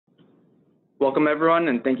Welcome everyone,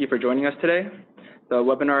 and thank you for joining us today. The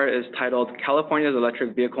webinar is titled California's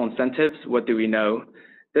Electric Vehicle Incentives, What Do We Know?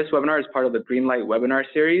 This webinar is part of the Greenlight webinar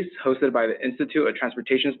series hosted by the Institute of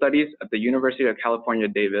Transportation Studies at the University of California,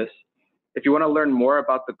 Davis. If you want to learn more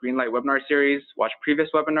about the Greenlight webinar series, watch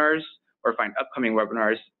previous webinars, or find upcoming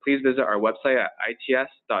webinars, please visit our website at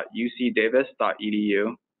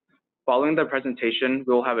its.ucdavis.edu. Following the presentation,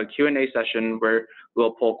 we will have a Q&A session where we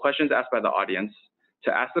will poll questions asked by the audience.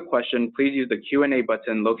 To ask a question, please use the Q&A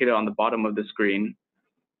button located on the bottom of the screen.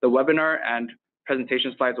 The webinar and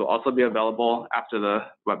presentation slides will also be available after the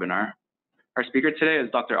webinar. Our speaker today is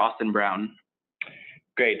Dr. Austin Brown.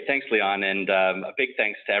 Great, thanks, Leon, and a big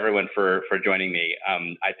thanks to everyone for joining me.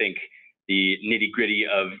 I think the nitty-gritty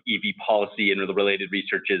of EV policy and the related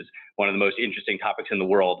research is one of the most interesting topics in the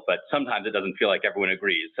world, but sometimes it doesn't feel like everyone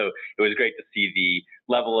agrees. So it was great to see the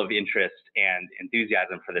level of interest and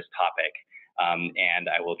enthusiasm for this topic. And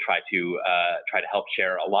I will try to help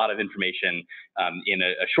share a lot of information in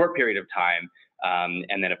a short period of time.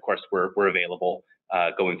 And then, of course, we're available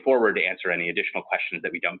going forward to answer any additional questions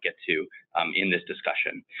that we don't get to in this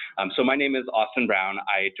discussion. So my name is Austin Brown.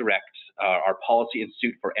 I direct our Policy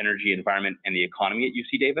Institute for Energy, Environment, and the Economy at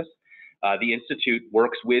UC Davis. The Institute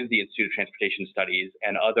works with the Institute of Transportation Studies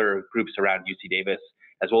and other groups around UC Davis,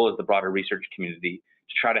 as well as the broader research community,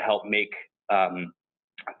 to try to help make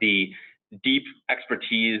the deep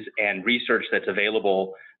expertise and research that's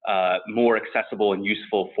available more accessible and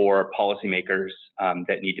useful for policymakers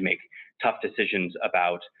that need to make tough decisions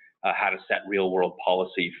about how to set real-world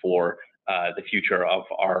policy for the future of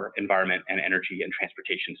our environment and energy and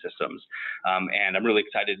transportation systems. And I'm really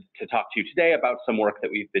excited to talk to you today about some work that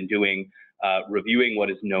we've been doing, reviewing what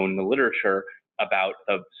is known in the literature about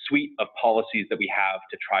the suite of policies that we have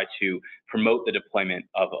to try to promote the deployment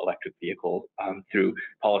of electric vehicles through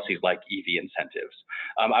policies like EV incentives.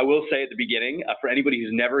 I will say at the beginning, for anybody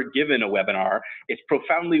who's never given a webinar, it's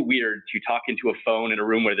profoundly weird to talk into a phone in a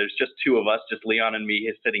room where there's just two of us, just Leon and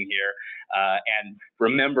me sitting here, and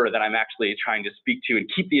remember that I'm actually trying to speak to and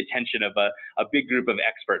keep the attention of a big group of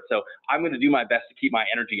experts. So I'm going to do my best to keep my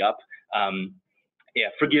energy up. Yeah,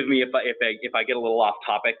 forgive me if I get a little off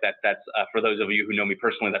topic. That's for those of you who know me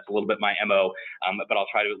personally, that's a little bit my MO, but I'll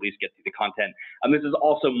try to at least get through the content. This is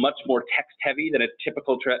also much more text heavy than a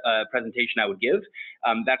typical presentation I would give.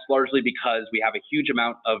 That's largely because we have a huge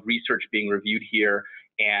amount of research being reviewed here,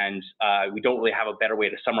 and we don't really have a better way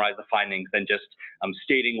to summarize the findings than just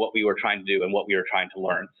stating what we were trying to do and what we were trying to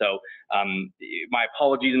learn. So my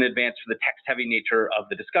apologies in advance for the text-heavy nature of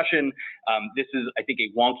the discussion. This is, I think,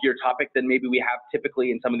 a wonkier topic than maybe we have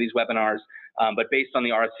typically in some of these webinars, but based on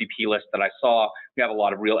the RSVP list that I saw, we have a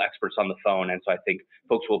lot of real experts on the phone, and so I think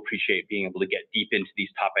folks will appreciate being able to get deep into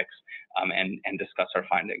these topics and discuss our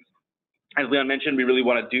findings. As Leon mentioned, we really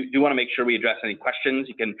want to make sure we address any questions.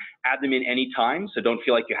 You can add them in any time, so don't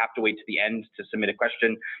feel like you have to wait to the end to submit a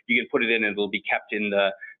question. You can put it in and it'll be kept in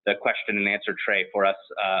the question and answer tray for us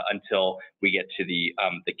until we get to the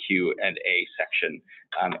Q&A section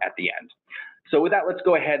at the end. So with that, let's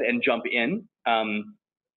go ahead and jump in.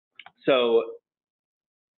 So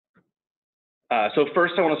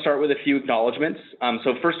first, I want to start with a few acknowledgements.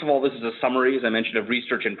 So first of all, this is a summary, as I mentioned, of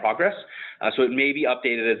research in progress. So it may be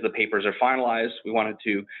updated as the papers are finalized. We wanted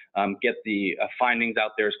to get the findings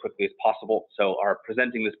out there as quickly as possible, so are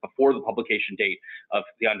presenting this before the publication date of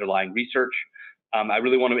the underlying research. I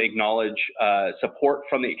really want to acknowledge support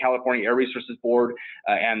from the California Air Resources Board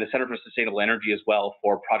and the Center for Sustainable Energy as well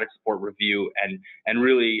for project support review and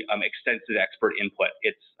really extensive expert input.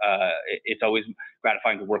 It's always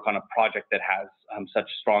gratifying to work on a project that has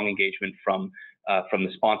such strong engagement from the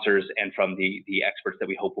sponsors and from the experts that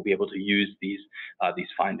we hope will be able to use these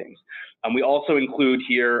findings. We also include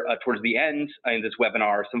here towards the end in this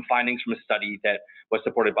webinar some findings from a study that was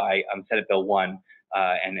supported by Senate Bill 1.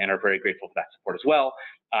 And are very grateful for that support as well.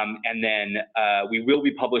 And then we will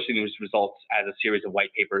be publishing these results as a series of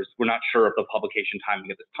white papers. We're not sure of the publication timing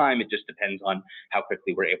at this time. It just depends on how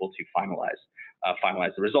quickly we're able to finalize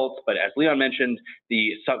the results. But as Leon mentioned,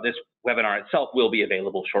 this webinar itself will be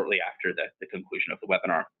available shortly after the conclusion of the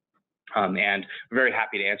webinar. And we're very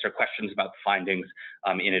happy to answer questions about the findings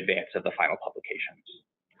in advance of the final publication.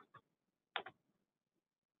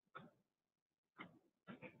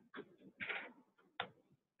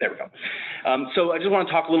 There we go. So I just want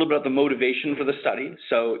to talk a little bit about the motivation for the study.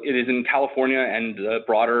 So it is in California and the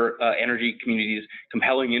broader energy community's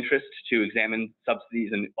compelling interest to examine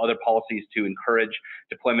subsidies and other policies to encourage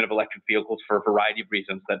deployment of electric vehicles for a variety of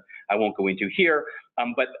reasons that I won't go into here.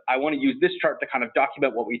 But I want to use this chart to kind of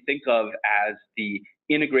document what we think of as the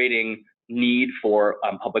integrating need for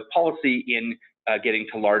public policy in getting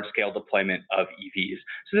to large-scale deployment of EVs.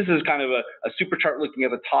 So this is kind of a super chart looking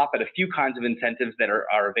at the top at a few kinds of incentives that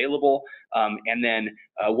are available, and then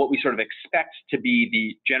what we sort of expect to be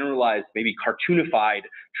the generalized, maybe cartoonified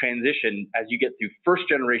transition as you get through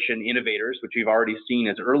first-generation innovators, which we've already seen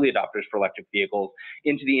as early adopters for electric vehicles,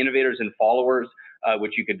 into the innovators and followers,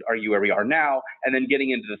 which you could argue where we are now, and then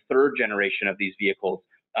getting into the third generation of these vehicles,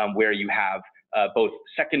 where you have both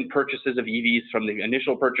second purchases of EVs from the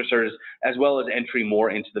initial purchasers, as well as entry more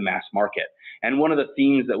into the mass market. And one of the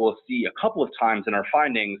themes that we'll see a couple of times in our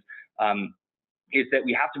findings is that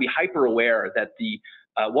we have to be hyper aware that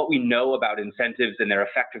what we know about incentives and their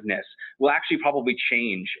effectiveness will actually probably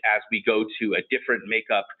change as we go to a different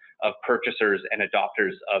makeup of purchasers and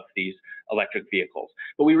adopters of these electric vehicles.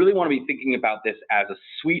 But we really want to be thinking about this as a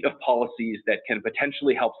suite of policies that can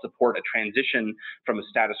potentially help support a transition from a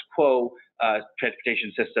status quo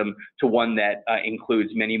transportation system to one that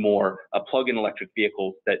includes many more plug-in electric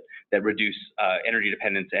vehicles that reduce energy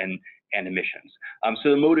dependence and emissions.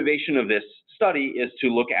 So the motivation of this study is to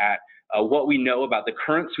look at what we know about the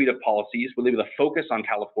current suite of policies, really with a focus on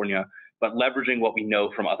California, but leveraging what we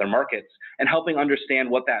know from other markets and helping understand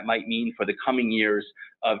what that might mean for the coming years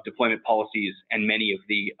of deployment policies and many of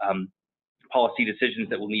the policy decisions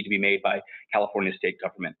that will need to be made by California state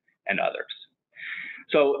government and others.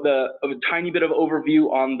 So a tiny bit of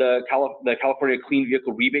overview on the California Clean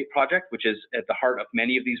Vehicle Rebate Project, which is at the heart of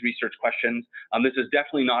many of these research questions. This is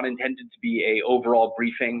definitely not intended to be an overall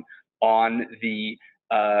briefing on the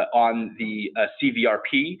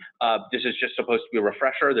CVRP. This is just supposed to be a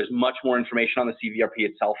refresher. There's much more information on the CVRP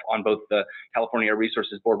itself on both the California Air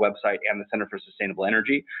Resources Board website and the Center for Sustainable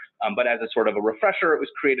Energy. But as a sort of a refresher, it was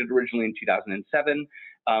created originally in 2007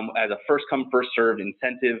 as a first-come, first-served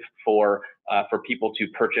incentive for people to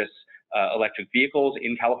purchase electric vehicles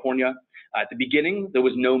in California. At the beginning, there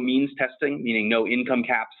was no means testing, meaning no income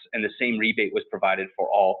caps, and the same rebate was provided for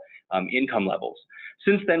all income levels.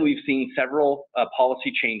 Since then, we've seen several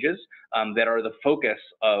policy changes that are the focus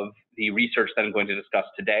of the research that I'm going to discuss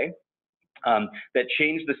today, that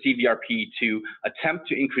changed the CVRP to attempt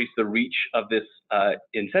to increase the reach of this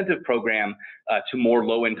incentive program to more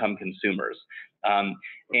low-income consumers.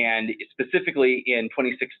 And specifically in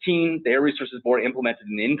 2016, the Air Resources Board implemented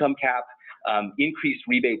an income cap, increased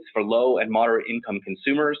rebates for low and moderate income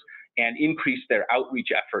consumers, and increase their outreach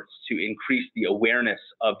efforts to increase the awareness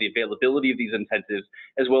of the availability of these incentives,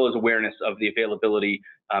 as well as awareness of the availability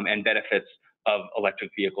and benefits of electric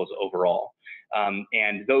vehicles overall.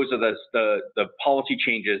 And those are the policy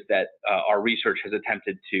changes that our research has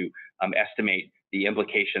attempted to estimate the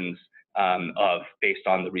implications of based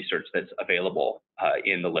on the research that's available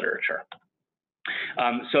in the literature.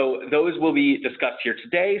 So those will be discussed here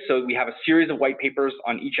today. So we have a series of white papers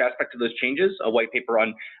on each aspect of those changes, a white paper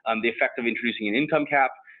on the effect of introducing an income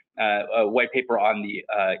cap, a white paper on the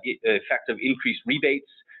effect of increased rebates,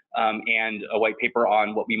 and a white paper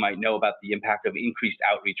on what we might know about the impact of increased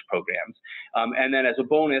outreach programs. And then as a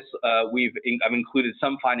bonus, I've included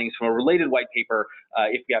some findings from a related white paper,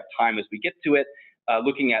 if we have time as we get to it,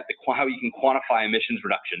 looking at how you can quantify emissions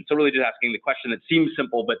reduction. So really just asking the question that seems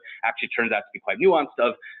simple, but actually turns out to be quite nuanced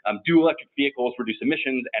of, do electric vehicles reduce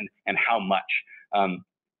emissions and how much?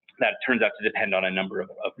 That turns out to depend on a number of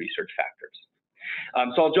research factors.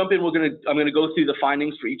 So I'll jump in. I'm going to go through the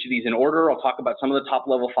findings for each of these in order. I'll talk about some of the top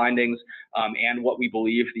level findings and what we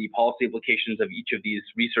believe the policy implications of each of these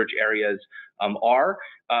research areas are.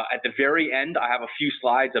 At the very end, I have a few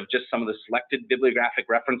slides of just some of the selected bibliographic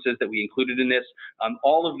references that we included in this.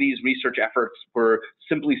 All of these research efforts were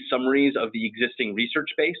simply summaries of the existing research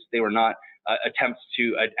base. They were not attempts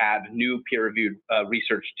to add new peer-reviewed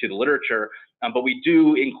research to the literature, but we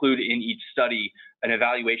do include in each study an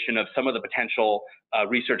evaluation of some of the potential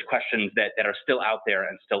research questions that are still out there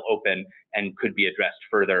and still open and could be addressed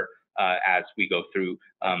further as we go through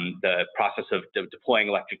the process of deploying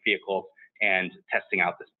electric vehicles and testing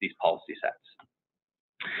out these policy sets.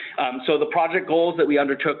 So the project goals that we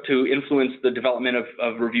undertook to influence the development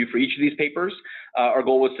of review for each of these papers, our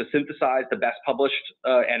goal was to synthesize the best published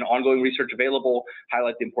and ongoing research available,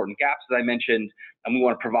 highlight the important gaps that I mentioned, and we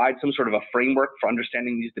want to provide some sort of a framework for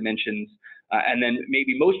understanding these dimensions. And then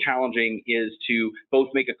maybe most challenging is to both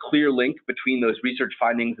make a clear link between those research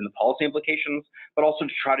findings and the policy implications, but also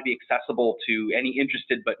to try to be accessible to any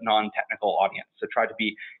interested but non-technical audience. So try to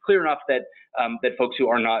be clear enough that that folks who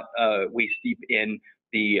are not waist deep in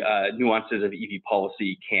the nuances of EV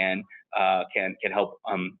policy can help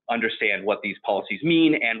understand what these policies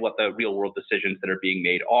mean and what the real world decisions that are being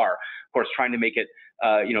made are. Of course, trying to make it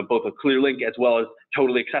both a clear link as well as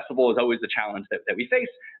totally accessible is always the challenge that we face,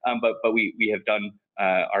 but we have done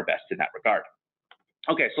our best in that regard.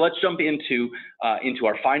 Okay, so let's jump into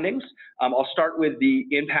our findings. I'll start with the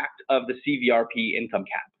impact of the CVRP income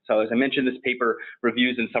cap. So as I mentioned, this paper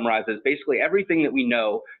reviews and summarizes basically everything that we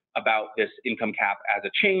know about this income cap as a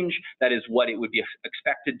change. That is what it would be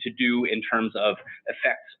expected to do in terms of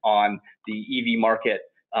effects on the EV market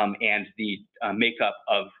and the makeup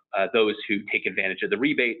of those who take advantage of the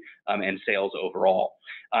rebate and sales overall.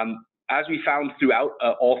 As we found throughout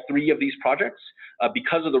all three of these projects,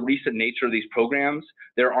 because of the recent nature of these programs,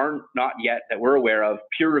 there are not yet, that we're aware of,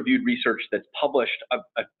 peer-reviewed research that's published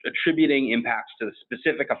attributing impacts to the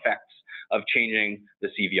specific effects of changing the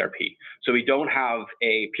CVRP. So we don't have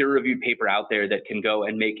a peer-reviewed paper out there that can go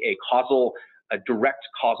and make a direct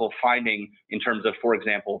causal finding in terms of, for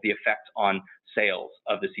example, the effect on sales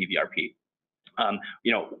of the CVRP.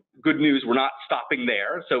 Good news, we're not stopping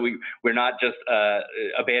there. So we're not just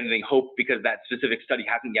abandoning hope because that specific study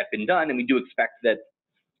hasn't yet been done. And we do expect that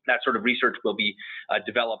that sort of research will be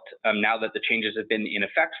developed now that the changes have been in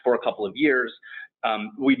effect for a couple of years.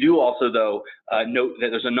 We do also, though, note that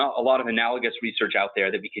there's a lot of analogous research out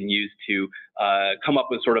there that we can use to come up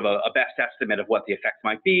with sort of a best estimate of what the effects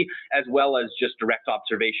might be, as well as just direct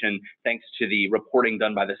observation, thanks to the reporting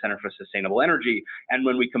done by the Center for Sustainable Energy. And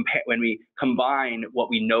when we combine what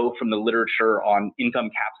we know from the literature on income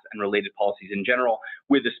caps and related policies in general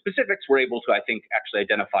with the specifics, we're able to, I think, actually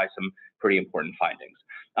identify some pretty important findings.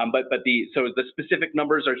 So the specific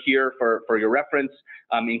numbers are here for your reference.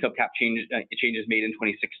 Income cap changes made in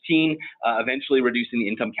 2016, eventually reducing the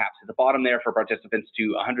income caps at the bottom there for participants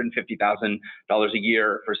to $150,000 a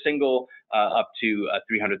year for single, up to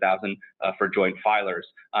 $300,000 for joint filers.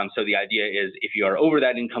 So the idea is, if you are over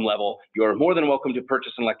that income level, you are more than welcome to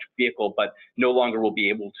purchase an electric vehicle, but no longer will be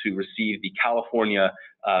able to receive the California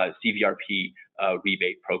CVRP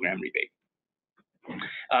program rebate.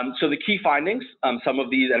 So the key findings, some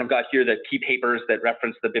of these, and I've got here the key papers that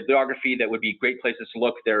reference the bibliography that would be great places to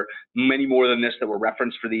look. There are many more than this that were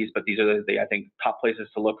referenced for these, but these are the I think, top places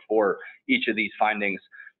to look for each of these findings.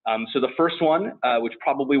 So the first one, which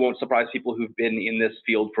probably won't surprise people who've been in this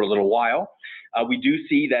field for a little while, we do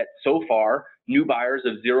see that so far, new buyers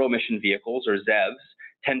of zero-emission vehicles, or ZEVs,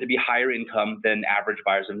 tend to be higher income than average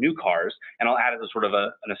buyers of new cars. And I'll add as a sort of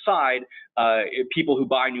an aside, people who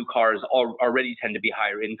buy new cars already tend to be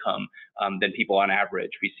higher income than people on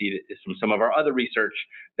average. We see this from some of our other research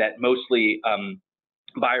that mostly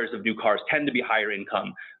buyers of new cars tend to be higher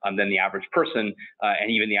income than the average person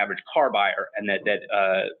and even the average car buyer, and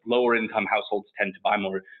that lower income households tend to buy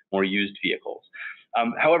more used vehicles.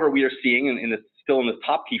 However, we are seeing still in the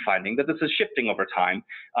top key finding that this is shifting over time,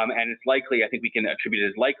 and it's likely, I think we can attribute it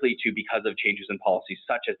as likely to because of changes in policies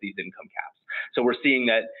such as these income caps. So we're seeing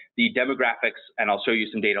that the demographics, and I'll show you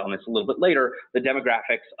some data on this a little bit later, the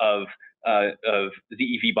demographics of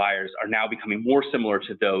the EV buyers are now becoming more similar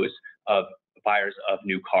to those of buyers of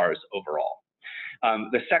new cars overall.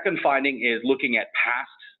 The second finding is looking at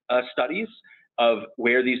past studies of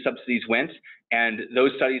where these subsidies went, and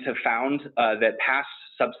those studies have found that past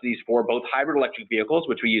subsidies for both hybrid electric vehicles,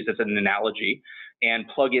 which we use as an analogy, and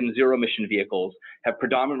plug-in zero-emission vehicles have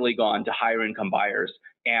predominantly gone to higher income buyers,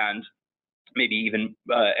 and maybe even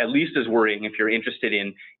at least as worrying if you're interested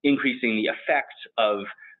in increasing the effect of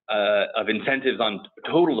incentives on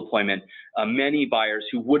total deployment, many buyers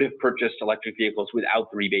who would have purchased electric vehicles without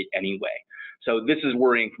the rebate anyway. So this is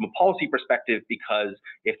worrying from a policy perspective, because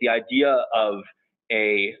if the idea of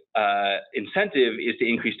a incentive is to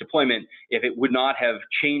increase deployment, if it would not have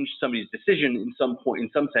changed somebody's decision in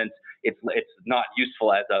some sense, it's not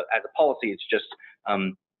useful as a policy. It's just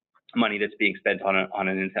money that's being spent on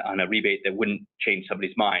a rebate that wouldn't change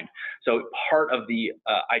somebody's mind. So part of the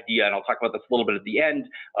idea, and I'll talk about this a little bit at the end,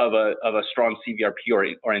 of a strong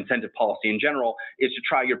CVRP or incentive policy in general, is to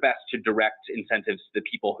try your best to direct incentives to the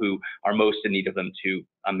people who are most in need of them to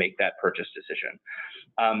make that purchase decision.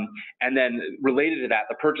 And then related to that,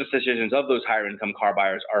 the purchase decisions of those higher income car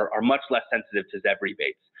buyers are much less sensitive to ZEV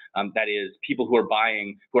rebates. That is, people who are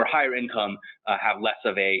higher income have less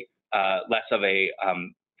of a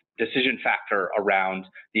decision factor around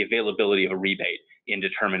the availability of a rebate in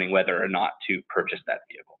determining whether or not to purchase that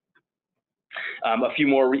vehicle. A few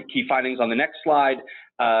more key findings on the next slide.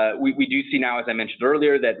 We do see now, as I mentioned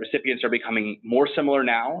earlier, that recipients are becoming more similar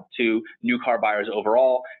now to new car buyers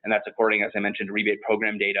overall, and that's according, as I mentioned, to rebate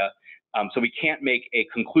program data. So we can't make a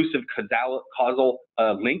conclusive causal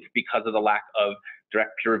link because of the lack of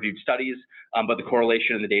direct peer-reviewed studies, but the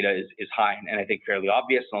correlation in the data is high, and I think fairly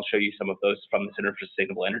obvious, and I'll show you some of those from the Center for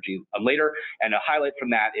Sustainable Energy later. And a highlight from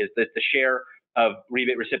that is that the share of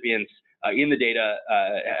rebate recipients in the data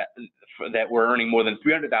that were earning more than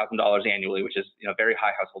 $300,000 annually, which is very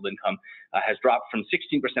high household income, has dropped from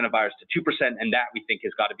 16% of buyers to 2%, and that we think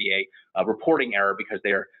has got to be a reporting error because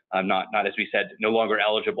they're not, as we said, no longer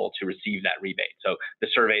eligible to receive that rebate. So the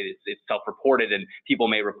survey is self-reported, and people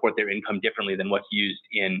may report their income differently than what's used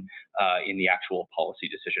in the actual policy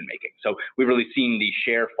decision making. So we've really seen the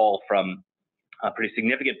share fall from a pretty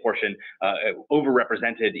significant portion,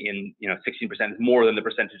 overrepresented in 16% is more than the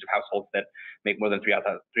percentage of households that make more than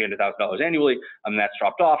 $300,000 annually, and that's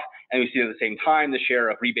dropped off. And we see at the same time the share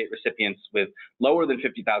of rebate recipients with lower than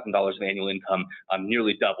 $50,000 of annual income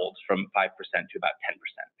nearly doubled from 5% to about 10%.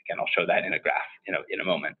 Again, I'll show that in a graph in a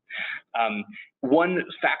moment. One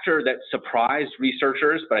factor that surprised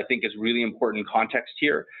researchers, but I think is really important context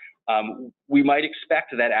here, we might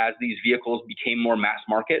expect that as these vehicles became more mass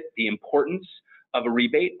market, the importance of a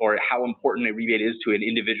rebate, or how important a rebate is to an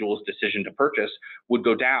individual's decision to purchase, would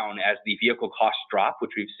go down as the vehicle costs drop,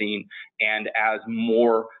 which we've seen, and as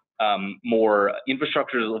more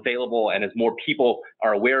infrastructure is available and as more people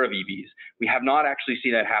are aware of EVs. We have not actually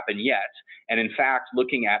seen that happen yet. And in fact,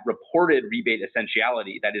 looking at reported rebate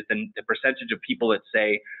essentiality, that is the percentage of people that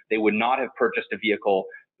say they would not have purchased a vehicle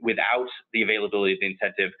without the availability of the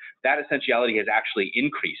incentive, that essentiality has actually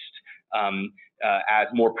increased as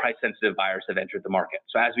more price-sensitive buyers have entered the market.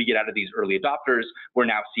 So as we get out of these early adopters, we're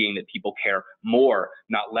now seeing that people care more,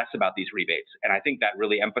 not less, about these rebates. And I think that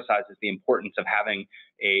really emphasizes the importance of having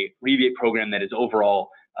a rebate program that is overall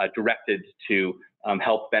directed to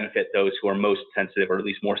help benefit those who are most sensitive, or at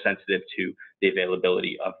least more sensitive to the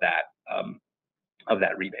availability of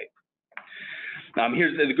that rebate.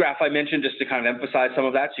 Here's the graph I mentioned just to kind of emphasize some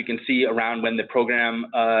of that. So you can see around when the program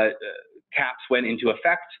caps went into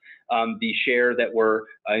effect, the share that were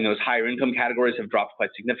in those higher income categories have dropped quite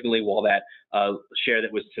significantly, while that share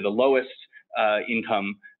that was to the lowest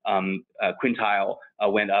income quintile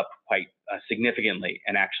went up quite significantly,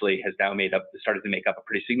 and actually has now started to make up a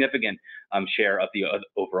pretty significant share of the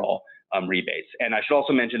overall rebates. And I should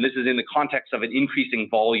also mention, this is in the context of an increasing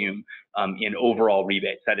volume in overall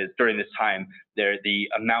rebates. That is, during this time, the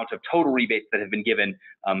amount of total rebates that have been given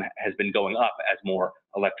has been going up as more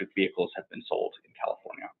electric vehicles have been sold in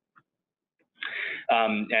California.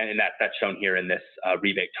 And that's shown here in this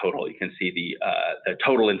rebate total. You can see the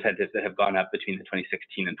total incentives that have gone up between the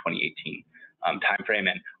 2016 and 2018 timeframe,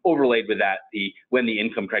 and overlaid with that when the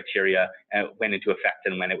income criteria went into effect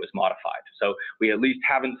and when it was modified. So we at least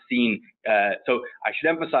haven't seen. So I should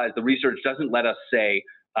emphasize, the research doesn't let us say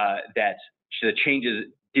that the changes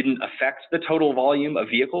didn't affect the total volume of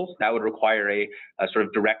vehicles. That would require a sort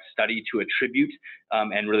of direct study to attribute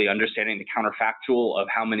and really understanding the counterfactual of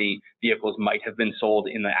how many vehicles might have been sold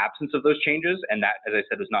in the absence of those changes. And that, as I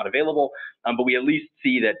said, was not available. But we at least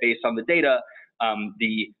see that based on the data,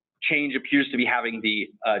 the change appears to be having the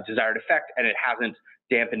desired effect, and it hasn't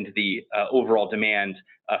dampened the overall demand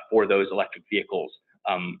for those electric vehicles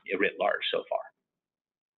writ large so far.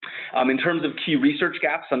 In terms of key research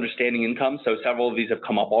gaps, understanding income, so several of these have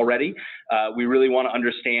come up already. We really want to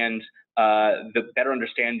understand, better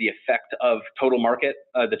understand the effect of the total market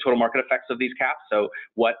effects of these caps. So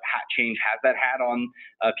what change has that had on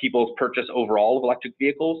people's purchase overall of electric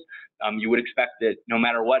vehicles? You would expect that no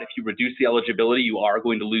matter what, if you reduce the eligibility, you are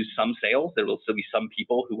going to lose some sales. There will still be some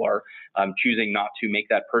people who are choosing not to make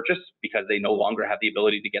that purchase because they no longer have the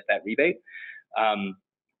ability to get that rebate.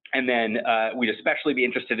 And then we'd especially be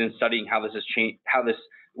interested in studying how this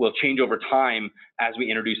will change over time as we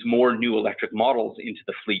introduce more new electric models into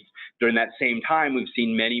the fleet. During that same time, we've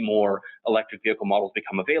seen many more electric vehicle models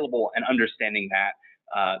become available, and understanding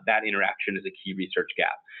that interaction is a key research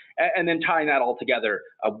gap. And then tying that all together,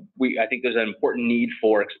 I think there's an important need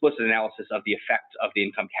for explicit analysis of the effect of the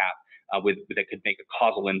income cap that could make a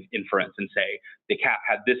causal inference and say the cap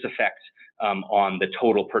had this effect on the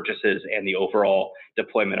total purchases and the overall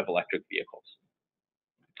deployment of electric vehicles.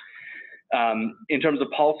 In terms of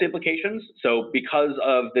policy implications, so because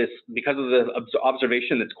of the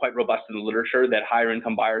observation that's quite robust in the literature that higher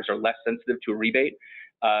income buyers are less sensitive to a rebate,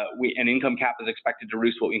 an income cap is expected to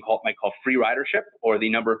reduce what we might call free ridership, or the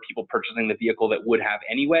number of people purchasing the vehicle that would have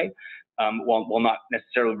anyway, while not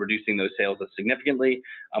necessarily reducing those sales as significantly.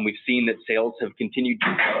 We've seen that sales have continued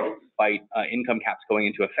to grow despite income caps going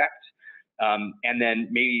into effect. And then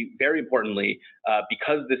maybe very importantly,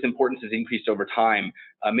 because this importance has increased over time,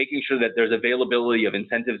 making sure that there's availability of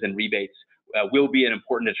incentives and rebates will be an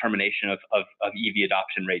important determination of EV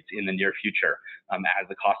adoption rates in the near future as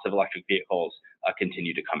the cost of electric vehicles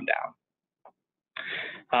continue to come down.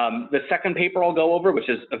 The second paper I'll go over, which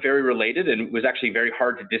is very related and was actually very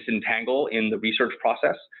hard to disentangle in the research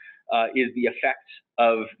process, is the effect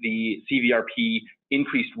of the CVRP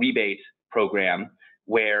increased rebate program,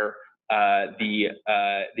 where the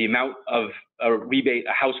amount of a rebate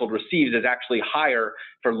a household receives is actually higher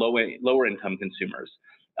for lower income consumers.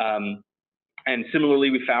 And similarly,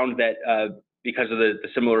 we found that because of the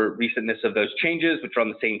similar recentness of those changes, which are on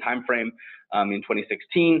the same time frame in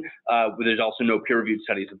 2016, there's also no peer-reviewed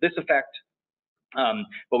studies of this effect.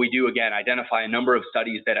 But we do, again, identify a number of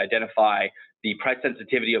studies that identify the price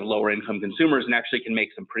sensitivity of lower income consumers and actually can make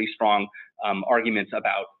some pretty strong arguments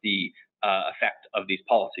about the effect of these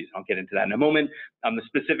policies. I'll get into that in a moment. The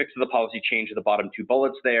specifics of the policy change are the bottom two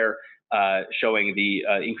bullets there, showing the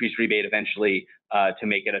increased rebate eventually to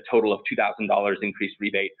make it a total of $2,000 increased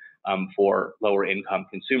rebate for lower income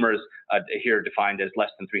consumers, here defined as less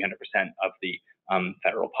than 300% of the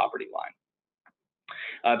federal poverty line.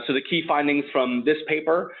 So the key findings from this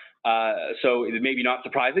paper, so it may be not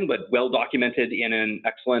surprising, but well documented in an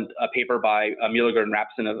excellent paper by Mueliger and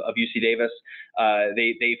Rapson of UC Davis.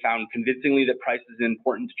 They found convincingly that price is an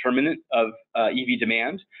important determinant of EV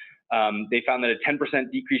demand. They found that a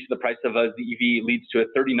 10% decrease in the price of the EV leads to a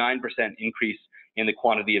 39% increase in the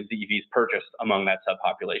quantity of the EVs purchased among that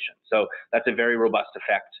subpopulation. So that's a very robust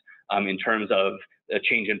effect in terms of a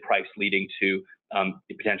change in price leading to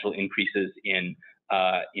the potential increases in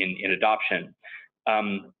adoption.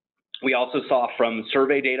 We also saw from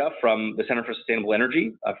survey data from the Center for Sustainable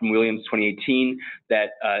Energy from Williams 2018 that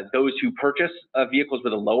those who purchase vehicles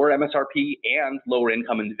with a lower MSRP and lower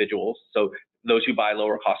income individuals, so those who buy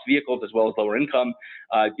lower cost vehicles as well as lower income,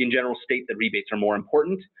 in general state that rebates are more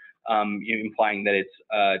important, implying that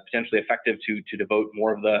it's potentially effective to devote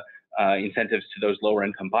more of the incentives to those lower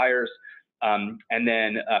income buyers. And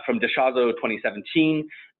then from DeShazo 2017,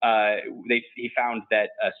 he found that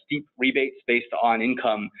steep rebates based on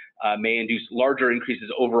income may induce larger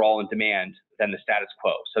increases overall in demand than the status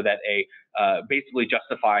quo, so that basically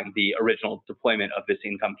justifying the original deployment of this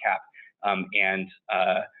income cap and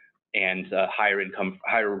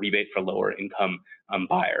higher rebate for lower income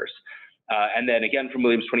buyers. And then again, from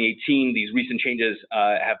Williams 2018, these recent changes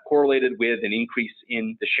have correlated with an increase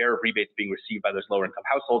in the share of rebates being received by those lower income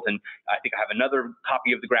households. And I think I have another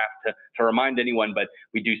copy of the graph to remind anyone, but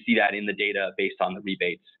we do see that in the data based on the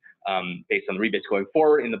rebates. Going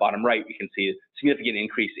forward, in the bottom right, we can see a significant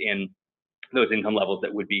increase in those income levels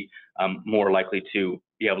that would be more likely to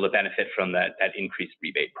be able to benefit from that increased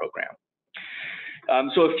rebate program.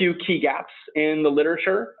 So a few key gaps in the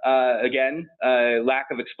literature. Again, lack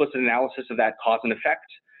of explicit analysis of that cause and effect,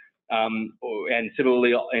 and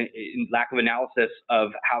similarly, lack of analysis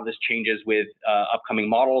of how this changes with upcoming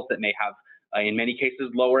models that may have, in many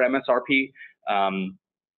cases, lower MSRP.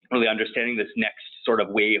 Really understanding this next sort of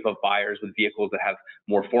wave of buyers with vehicles that have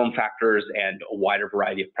more form factors and a wider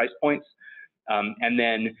variety of price points. And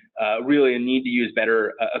then really a need to use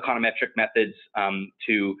better econometric methods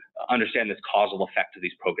to understand this causal effect of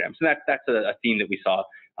these programs. And that's a theme that we saw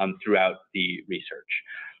throughout the research.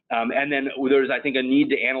 And then there's, I think, a need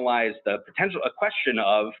to analyze a question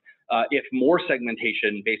of if more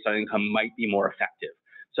segmentation based on income might be more effective.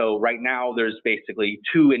 So right now there's basically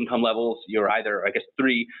two income levels. You're either, I guess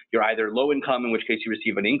three, you're either low income, in which case you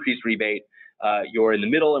receive an increased rebate, you're in the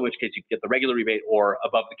middle, in which case you get the regular rebate, or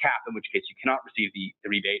above the cap, in which case you cannot receive the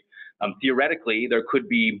rebate. Theoretically, there could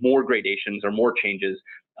be more gradations or more changes,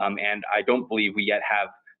 and I don't believe we yet have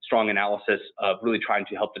strong analysis of really trying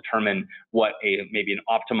to help determine what maybe an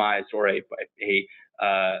optimized or a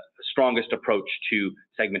strongest approach to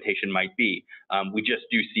segmentation might be. We just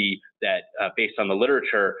do see that based on the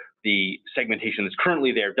literature, the segmentation that's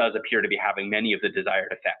currently there does appear to be having many of the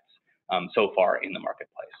desired effects so far in the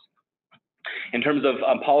marketplace. In terms of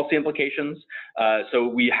policy implications, so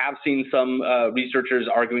we have seen some researchers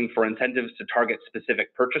arguing for incentives to target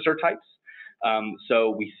specific purchaser types. So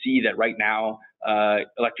we see that right now,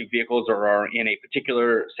 electric vehicles are in a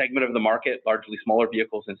particular segment of the market, largely smaller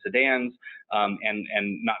vehicles and sedans, and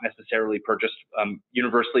not necessarily purchased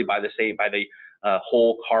universally by the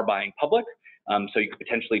whole car buying public. So you could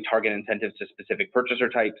potentially target incentives to specific purchaser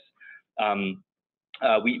types.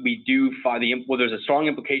 We do find there's a strong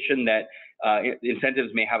implication that incentives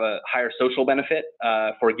may have a higher social benefit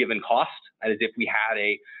for a given cost, as if we had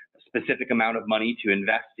a specific amount of money to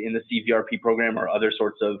invest in the CVRP program or other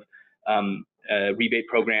sorts of rebate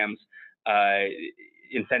programs.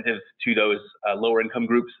 Incentives to those lower income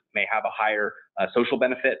groups may have a higher social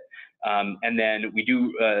benefit. And then we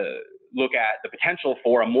do look at the potential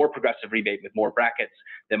for a more progressive rebate with more brackets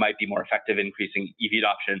that might be more effective in increasing EV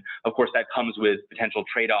adoption. Of course, that comes with potential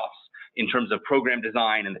trade-offs in terms of program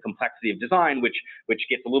design and the complexity of design, which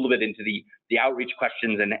gets a little bit into the outreach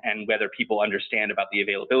questions and whether people understand about the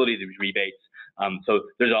availability of these rebates. So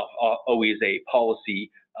there's always a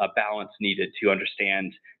policy balance needed to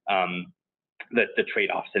understand the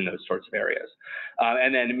trade-offs in those sorts of areas.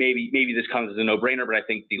 And then maybe this comes as a no-brainer, but I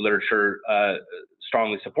think the literature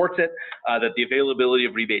strongly supports it, that the availability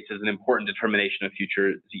of rebates is an important determination of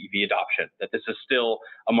future EV adoption, that this is still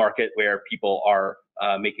a market where people are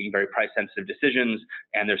making very price-sensitive decisions,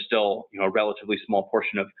 and there's still a relatively small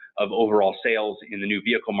portion of overall sales in the new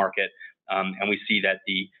vehicle market. And we see that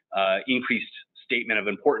the increased statement of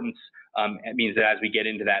importance means that as we get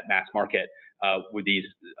into that mass market, with these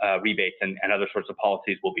rebates and other sorts of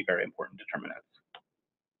policies will be very important determinants.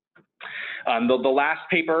 The last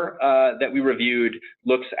paper that we reviewed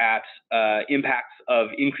looks at impacts of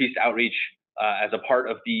increased outreach as a part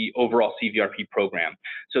of the overall CVRP program.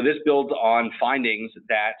 So this builds on findings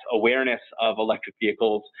that awareness of electric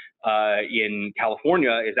vehicles in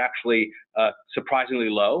California is actually surprisingly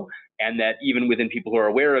low, and that even within people who are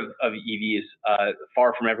aware of EVs,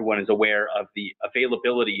 far from everyone is aware of the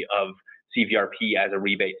availability of CVRP as a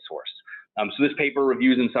rebate source. So this paper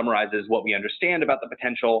reviews and summarizes what we understand about the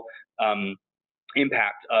potential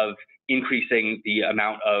impact of increasing the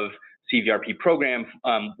amount of CVRP program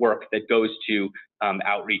work that goes to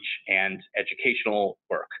outreach and educational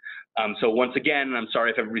work. So once again, I'm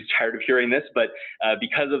sorry if everybody's tired of hearing this, but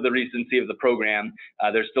because of the recency of the program,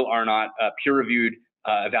 there still are not peer-reviewed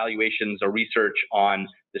evaluations or research on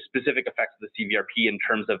the specific effects of the CVRP in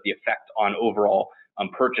terms of the effect on overall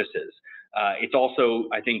purchases. It's also,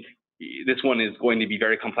 I think, this one is going to be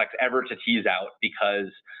very complex ever to tease out because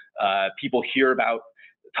people hear about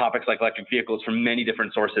topics like electric vehicles from many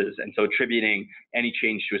different sources, and so attributing any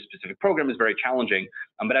change to a specific program is very challenging.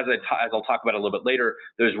 But as I'll talk about a little bit later,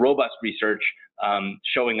 there's robust research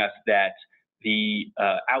showing us that the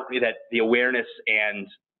awareness and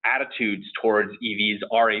attitudes towards EVs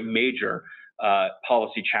are a major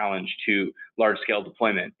policy challenge to large-scale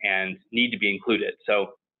deployment and need to be included.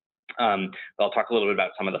 So I'll talk a little bit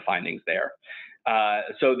about some of the findings there.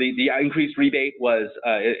 So the increased rebate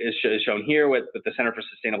is shown here with the Center for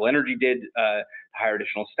Sustainable Energy did hire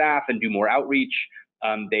additional staff and do more outreach.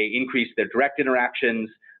 They increased their direct interactions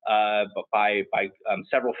by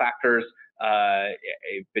several factors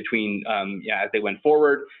between as they went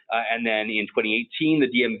forward. And then in 2018, the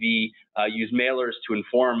DMV used mailers to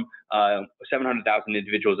inform 700,000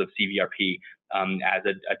 individuals of CVRP as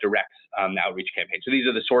a direct outreach campaign. So these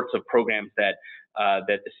are the sorts of programs that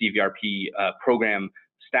the CVRP program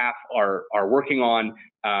staff are working on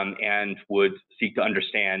and would seek to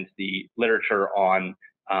understand the literature on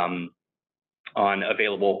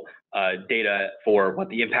available data for what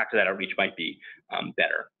the impact of that outreach might be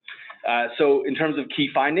better. So in terms of key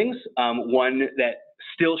findings, one that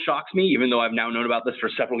still shocks me, even though I've now known about this for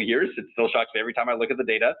several years, it still shocks me every time I look at the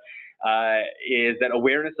data, is that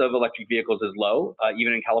awareness of electric vehicles is low,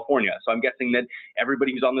 even in California. So I'm guessing that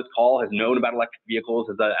everybody who's on this call has known about electric vehicles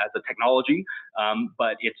as a technology,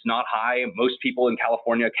 but it's not high. Most people in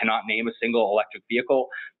California cannot name a single electric vehicle.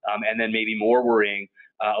 And then maybe more worrying,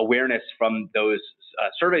 awareness from those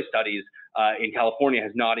survey studies in California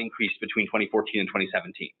has not increased between 2014 and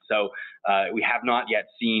 2017. So we have not yet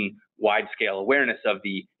seen wide-scale awareness of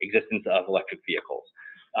the existence of electric vehicles.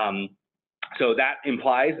 So that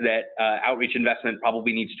implies that outreach investment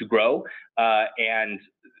probably needs to grow. And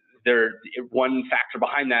one factor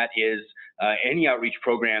behind that is any outreach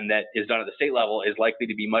program that is done at the state level is likely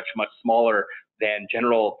to be much, much smaller than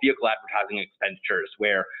general vehicle advertising expenditures,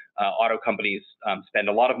 where auto companies spend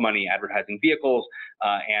a lot of money advertising vehicles,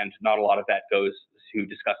 and not a lot of that goes to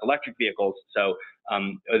discuss electric vehicles. So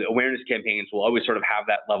awareness campaigns will always sort of have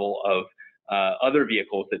that level of other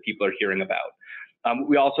vehicles that people are hearing about.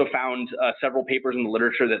 We also found several papers in the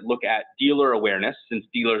literature that look at dealer awareness, since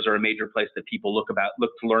dealers are a major place that people look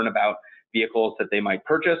to learn about vehicles that they might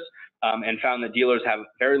purchase, and found that dealers have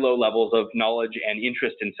very low levels of knowledge and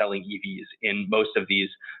interest in selling EVs in most of these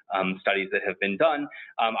studies that have been done.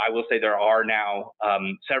 I will say there are now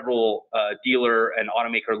several dealer and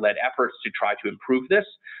automaker-led efforts to try to improve this,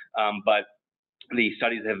 but the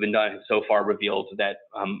studies that have been done have so far revealed that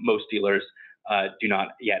most dealers do not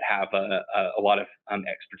yet have a lot of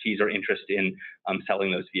expertise or interest in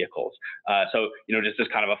selling those vehicles. So, just as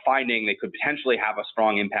kind of a finding, they could potentially have a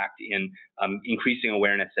strong impact in increasing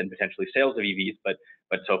awareness and potentially sales of EVs, but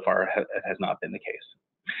so far it has not been the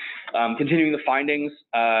case. Continuing the findings,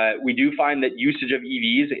 we do find that usage of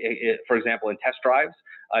EVs, for example, in test drives,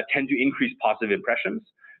 tend to increase positive impressions.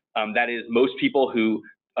 That is, most people who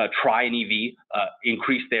try an EV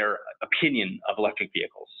increase their opinion of electric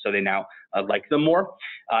vehicles. So they now like them more.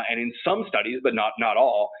 And in some studies, but not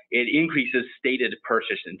all, it increases stated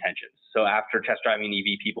purchase intentions. So after test driving an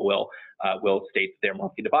EV, people will state that they're more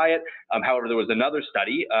likely to buy it. However, there was another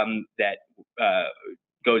study that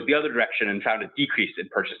goes the other direction and found a decrease in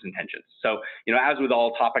purchase intentions. So, as with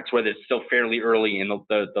all topics where it's still fairly early in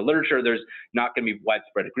the literature, there's not going to be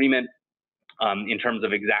widespread agreement in terms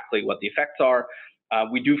of exactly what the effects are.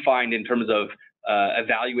 We do find in terms of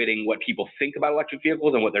evaluating what people think about electric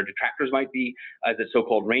vehicles and what their detractors might be, as the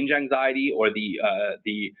so-called range anxiety, or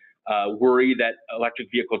the worry that electric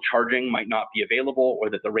vehicle charging might not be available,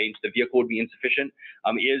 or that the range of the vehicle would be insufficient,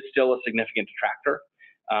 is still a significant detractor.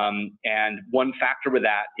 And one factor with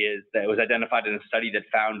that is that it was identified in a study that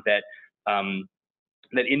found that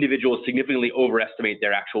that individuals significantly overestimate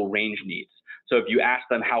their actual range needs. So if you ask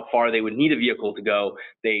them how far they would need a vehicle to go,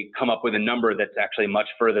 they come up with a number that's actually much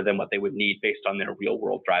further than what they would need based on their real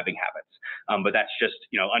world driving habits. But that's just,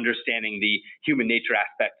 understanding the human nature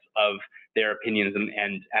aspects of their opinions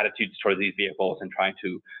and attitudes towards these vehicles and trying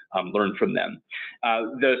to learn from them.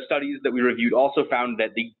 The studies that we reviewed also found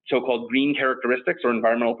that the so-called green characteristics or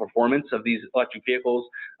environmental performance of these electric vehicles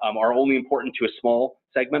are only important to a small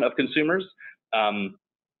segment of consumers.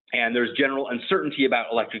 And there's general uncertainty about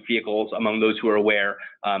electric vehicles among those who are aware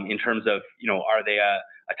in terms of, are they a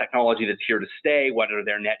technology that's here to stay? What are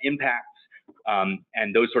their net impacts?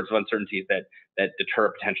 And those sorts of uncertainties that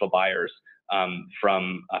deter potential buyers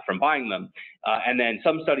from buying them. And then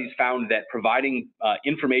some studies found that providing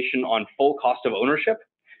information on full cost of ownership,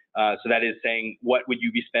 so that is saying what would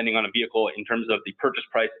you be spending on a vehicle in terms of the purchase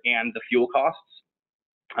price and the fuel costs,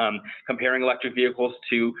 comparing electric vehicles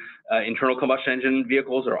to internal combustion engine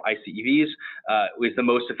vehicles or ICEVs was the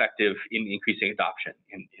most effective in increasing adoption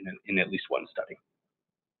in at least one study.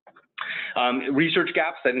 Research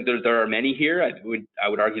gaps, I think there are many here. I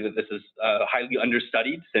would argue that this is highly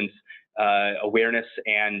understudied, since awareness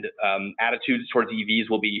and attitudes towards EVs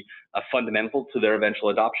will be fundamental to their eventual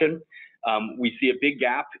adoption. We see a big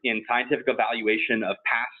gap in scientific evaluation of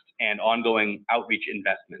past and ongoing outreach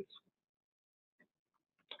investments.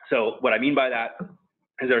 So what I mean by that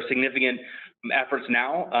is there are significant efforts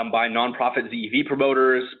now by nonprofit ZEV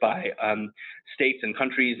promoters, by states and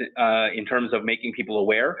countries in terms of making people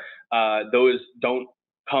aware. Those don't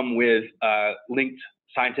come with linked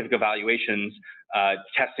scientific evaluations,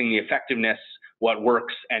 testing the effectiveness, what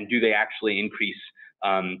works, and do they actually increase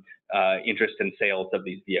interest in sales of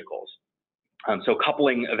these vehicles. So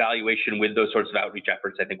coupling evaluation with those sorts of outreach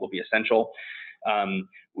efforts, I think, will be essential.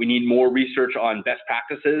 We need more research on best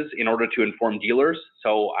practices in order to inform dealers.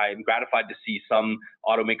 So I'm gratified to see some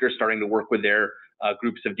automakers starting to work with their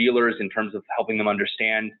groups of dealers in terms of helping them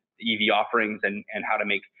understand the EV offerings and how to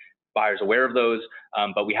make buyers aware of those.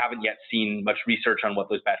 But we haven't yet seen much research on what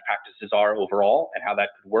those best practices are overall and how that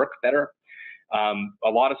could work better. A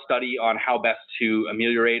lot of study on how best to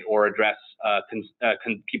ameliorate or address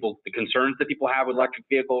the concerns that people have with electric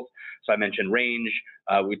vehicles. So I mentioned range.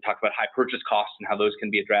 We talked about high purchase costs and how those can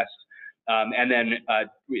be addressed. And then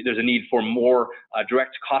there's a need for more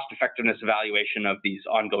direct cost effectiveness evaluation of these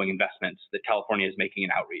ongoing investments that California is making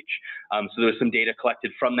in outreach. So there's some data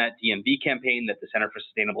collected from that DMV campaign that the Center for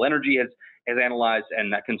Sustainable Energy has analyzed,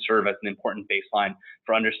 and that can serve as an important baseline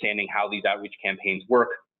for understanding how these outreach campaigns work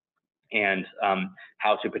and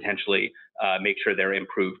how to potentially make sure they're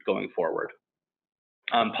improved going forward.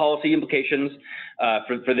 Policy implications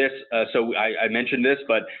for this. So I mentioned this,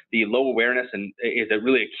 but the low awareness is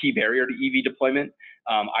really a key barrier to EV deployment.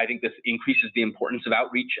 I think this increases the importance of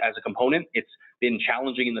outreach as a component. It's been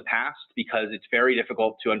challenging in the past because it's very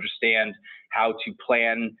difficult to understand how to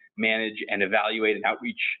plan, manage, and evaluate an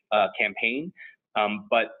outreach campaign.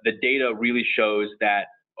 But the data really shows that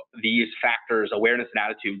these factors, awareness and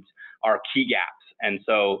attitudes, are key gaps. And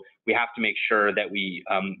so we have to make sure that we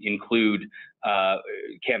include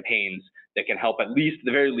campaigns that can help, at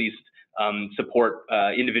the very least, support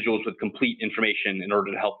individuals with complete information in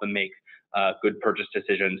order to help them make good purchase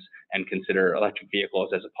decisions and consider electric vehicles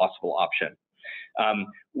as a possible option.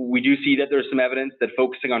 We do see that there's some evidence that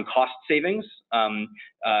focusing on cost savings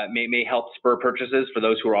may help spur purchases for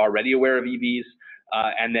those who are already aware of EVs.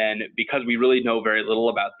 And then because we really know very little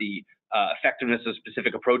about the effectiveness of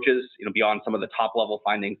specific approaches, beyond some of the top level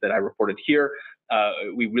findings that I reported here,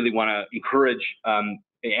 we really want to encourage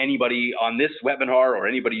anybody on this webinar or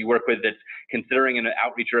anybody you work with that's considering an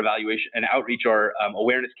outreach or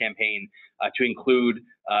awareness campaign to include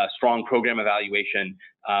strong program evaluation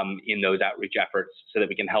in those outreach efforts, so that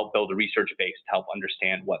we can help build a research base to help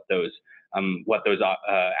understand what those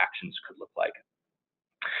actions could look like.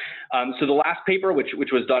 So the last paper, which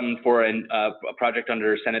was done for a project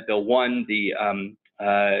under Senate Bill 1,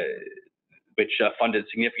 which funded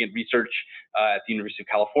significant research at the University of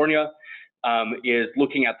California, is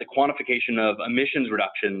looking at the quantification of emissions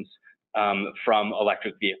reductions from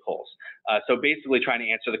electric vehicles. So basically trying to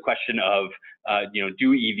answer the question of,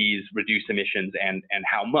 do EVs reduce emissions and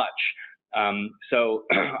how much? So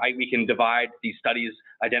we can divide these studies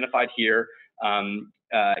identified here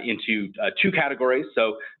into two categories.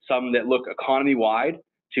 So some that look economy-wide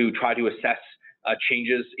to try to assess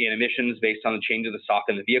changes in emissions based on the change of the stock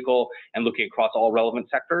in the vehicle and looking across all relevant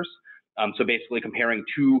sectors. So basically comparing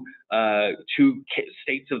two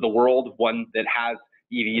states of the world, one that has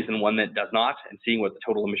EVs and one that does not, and seeing what the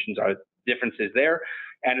total emissions are, differences there.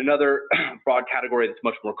 And another broad category that's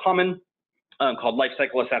much more common called life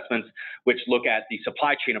cycle assessments, which look at the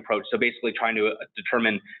supply chain approach. So basically trying to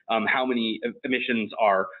determine how many emissions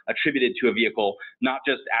are attributed to a vehicle, not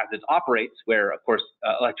just as it operates, where of course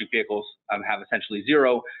electric vehicles have essentially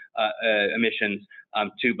zero emissions,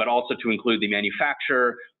 but also to include the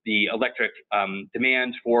manufacture, the electric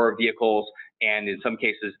demand for vehicles, and in some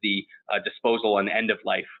cases the disposal and end of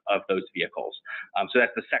life of those vehicles. So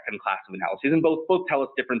that's the second class of analyses, and both tell us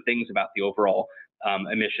different things about the overall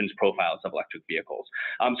emissions profiles of electric vehicles.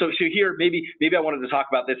 So here, maybe I wanted to talk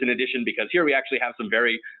about this in addition, because here we actually have some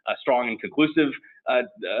very strong and conclusive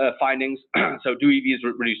findings. So do EVs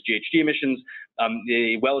reduce GHG emissions?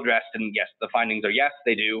 Well addressed, and yes, the findings are yes,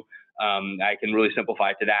 they do. I can really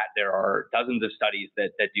simplify to that. There are dozens of studies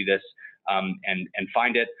that do this and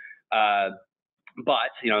find it.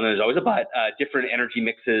 But, there's always a but, different energy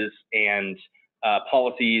mixes and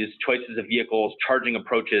policies, choices of vehicles, charging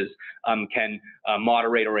approaches can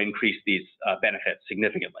moderate or increase these benefits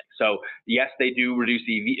significantly. So yes, they do reduce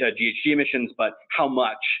GHG emissions, but how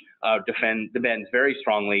much depends very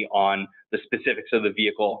strongly on the specifics of the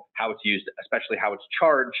vehicle, how it's used, especially how it's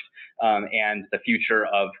charged, and the future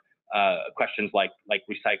of questions like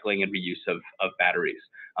recycling and reuse of batteries.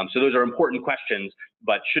 So those are important questions,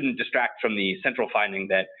 but shouldn't distract from the central finding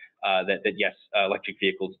that yes, electric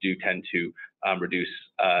vehicles do tend to reduce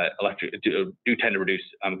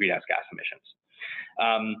greenhouse gas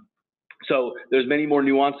emissions. So there's many more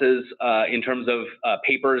nuances in terms of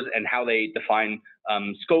papers and how they define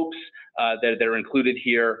scopes that are included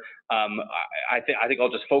here. I think I'll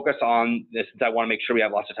just focus on this, since I want to make sure we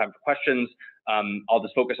have lots of time for questions. I'll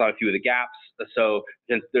just focus on a few of the gaps. So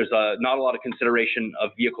since there's not a lot of consideration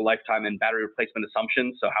of vehicle lifetime and battery replacement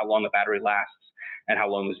assumptions, so how long a battery lasts and how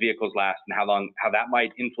long those vehicles last and how that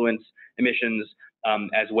might influence emissions,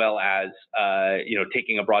 as well as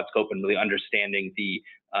taking a broad scope and really understanding the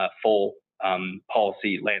full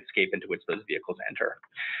policy landscape into which those vehicles enter.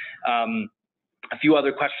 A few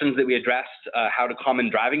other questions that we addressed: how do common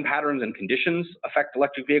driving patterns and conditions affect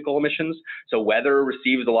electric vehicle emissions? So weather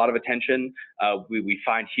receives a lot of attention. We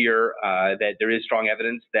find here that there is strong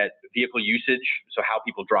evidence that vehicle usage, so how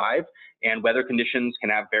people drive, and weather conditions can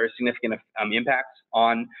have very significant impacts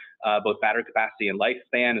on both battery capacity and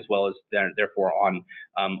lifespan, as well as therefore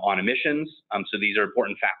on emissions. So these are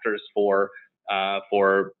important factors for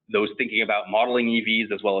those thinking about modeling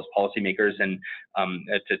EVs, as well as policymakers, and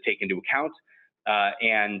to take into account.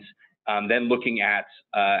 And then looking at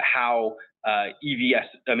how EV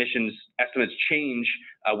emissions estimates change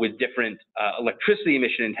with different electricity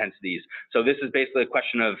emission intensities. So this is basically a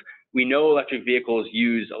question of, we know electric vehicles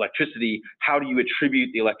use electricity. How do you attribute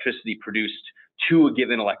the electricity produced to a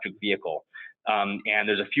given electric vehicle? And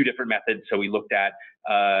there's a few different methods. So we looked at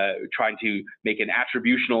trying to make an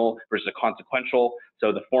attributional versus a consequential.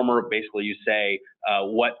 So the former, basically you say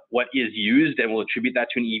what is used and we'll attribute that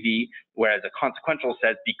to an EV, whereas a consequential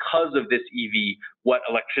says because of this EV, what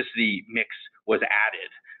electricity mix was added.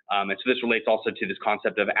 And so this relates also to this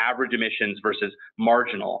concept of average emissions versus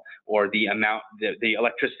marginal, or the amount, the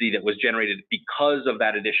electricity that was generated because of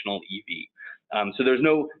that additional EV. So there's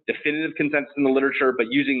no definitive consensus in the literature, but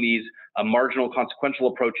using these marginal consequential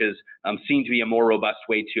approaches seem to be a more robust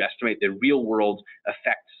way to estimate the real world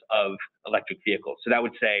effects of electric vehicles. So that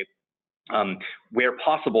would say, where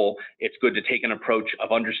possible, it's good to take an approach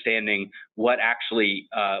of understanding what actually,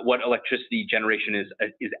 what electricity generation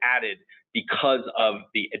is added because of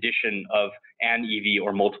the addition of an EV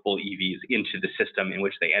or multiple EVs into the system in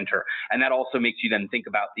which they enter. And that also makes you then think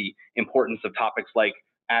about the importance of topics like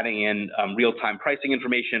adding in real-time pricing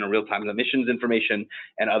information or real-time emissions information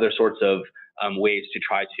and other sorts of ways to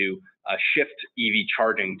try to shift EV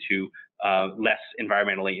charging to less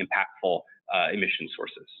environmentally impactful emission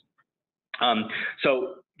sources.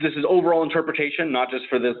 So this is overall interpretation, not just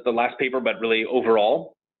for the last paper, but really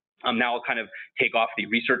overall. Now I'll kind of take off the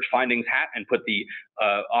research findings hat and put the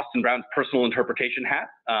Austin Brown's personal interpretation hat.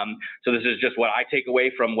 So this is just what I take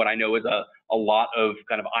away from what I know is a lot of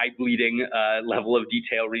kind of eye-bleeding level of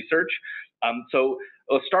detail research. So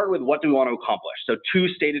let's start with what do we want to accomplish. So two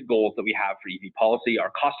stated goals that we have for EV policy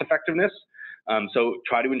are cost effectiveness. So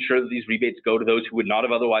try to ensure that these rebates go to those who would not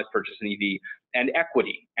have otherwise purchased an EV, and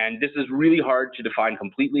equity. And this is really hard to define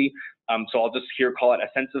completely. So I'll just here call it a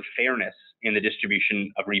sense of fairness in the distribution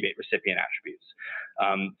of rebate recipient attributes.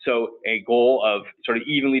 So a goal of sort of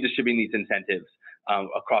evenly distributing these incentives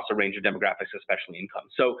across a range of demographics, especially income.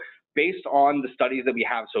 So based on the studies that we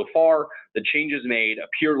have so far, the changes made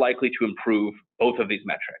appear likely to improve both of these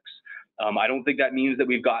metrics. I don't think that means that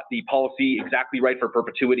we've got the policy exactly right for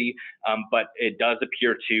perpetuity, but it does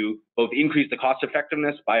appear to both increase the cost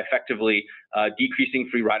effectiveness by effectively decreasing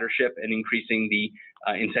free ridership and increasing the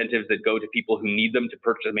incentives that go to people who need them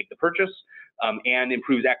to make the purchase, and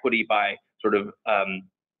improves equity by sort of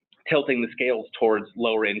tilting the scales towards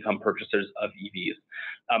lower income purchasers of EVs.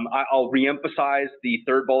 I'll reemphasize the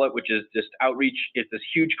third bullet, which is just outreach. It's this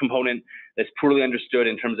huge component that's poorly understood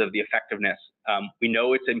in terms of the effectiveness. We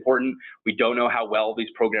know it's important. We don't know how well these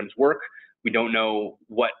programs work. We don't know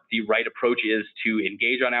what the right approach is to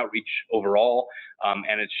engage on outreach overall,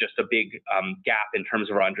 and it's just a big gap in terms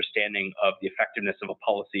of our understanding of the effectiveness of a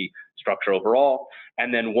policy structure overall.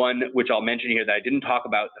 And then one, which I'll mention here that I didn't talk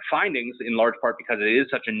about, the findings in large part because it is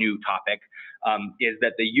such a new topic, is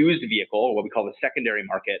that the used vehicle, or what we call the secondary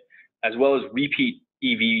market, as well as repeat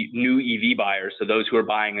new EV buyers, so those who are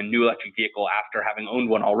buying a new electric vehicle after having owned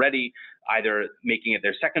one already, either making it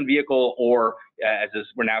their second vehicle or, as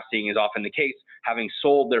we're now seeing is often the case, having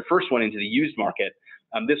sold their first one into the used market.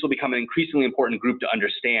 This will become an increasingly important group to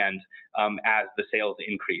understand as the sales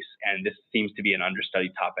increase, and this seems to be an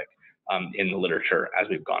understudied topic in the literature as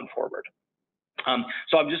we've gone forward.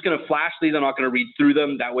 So I'm just going to flash these. I'm not going to read through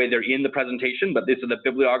them. That way they're in the presentation, but this is the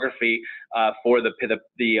bibliography for the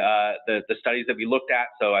studies that we looked at.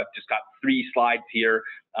 So I've just got 3 slides here.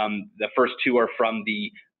 The first 2 are from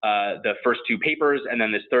the first 2 papers, and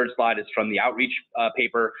then this third slide is from the outreach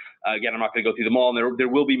paper. Again, I'm not going to go through them all, and there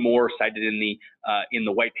will be more cited in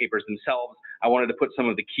the white papers themselves. I wanted to put some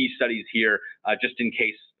of the key studies here just in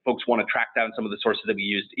case folks want to track down some of the sources that we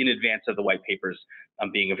used in advance of the white papers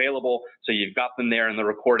being available. So you've got them there in the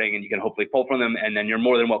recording, and you can hopefully pull from them, and then you're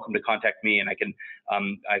more than welcome to contact me, and I can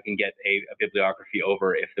get a bibliography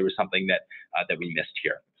over if there was something that we missed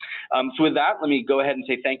here. So with that, let me go ahead and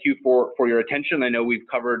say thank you for your attention. I know we've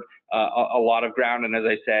covered a lot of ground, and as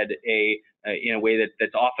I said, in a way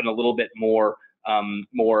that's often a little bit more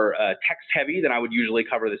text heavy than I would usually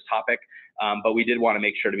cover this topic, but we did want to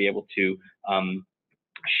make sure to be able to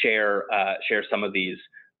share some of these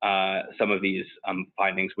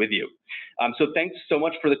findings with you. So thanks so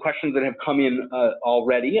much for the questions that have come in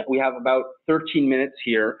already. We have about 13 minutes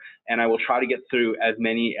here, and I will try to get through as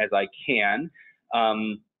many as I can.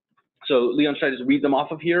 So Leon, should I just read them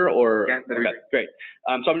off of here, or? Yeah, okay, great.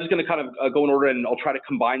 So I'm just going to kind of go in order, and I'll try to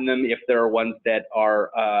combine them if there are ones that are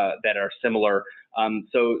similar.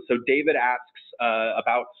 So David asks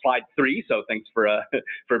about slide 3. So thanks for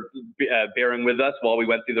bearing with us while we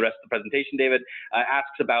went through the rest of the presentation. David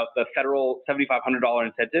asks about the federal $7,500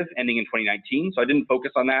 incentive ending in 2019. So I didn't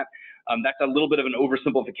focus on that. That's a little bit of an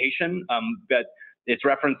oversimplification, but it's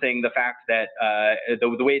referencing the fact that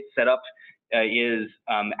the way it's set up is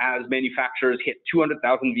as manufacturers hit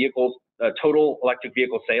 200,000 vehicles, total electric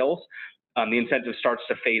vehicle sales, the incentive starts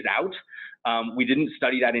to phase out. We didn't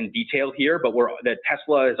study that in detail here, but that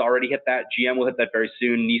Tesla has already hit that. GM will hit that very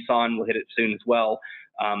soon. Nissan will hit it soon as well.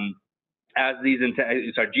 GM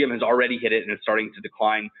has already hit it, and it's starting to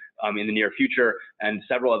decline in the near future, and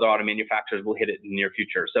several other auto manufacturers will hit it in the near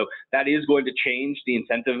future. So that is going to change the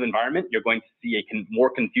incentive environment. You're going to see a more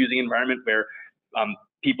confusing environment where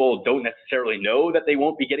people don't necessarily know that they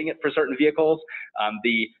won't be getting it for certain vehicles.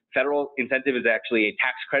 The federal incentive is actually a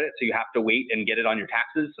tax credit, so you have to wait and get it on your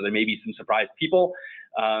taxes. So there may be some surprised people,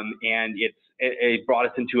 and it brought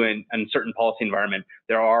us into an uncertain policy environment.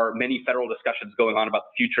 There are many federal discussions going on about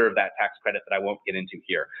the future of that tax credit that I won't get into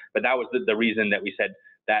here. But that was the reason that we said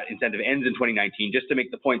that incentive ends in 2019, just to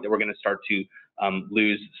make the point that we're going to start to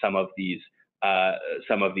lose some of these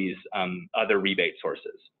other rebate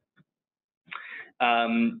sources.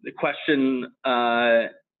 The question, I'm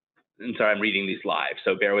sorry, I'm reading these live,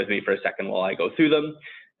 so bear with me for a second while I go through them.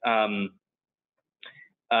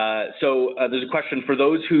 There's a question, for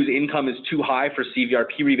those whose income is too high for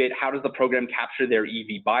CVRP rebate, how does the program capture their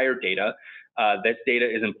EV buyer data? this data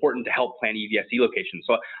is important to help plan EVSE locations.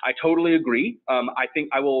 So I totally agree. I think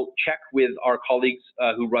I will check with our colleagues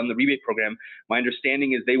who run the rebate program. My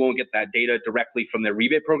understanding is they won't get that data directly from their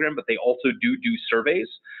rebate program, but they also do surveys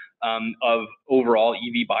of overall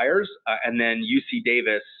EV buyers, and then UC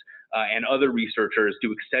Davis and other researchers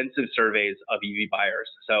do extensive surveys of EV buyers.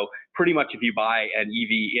 So pretty much if you buy an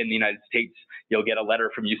EV in the United States, you'll get a letter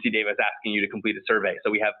from UC Davis asking you to complete a survey.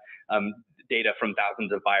 So we have data from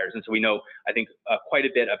thousands of buyers. And so we know, I think, quite a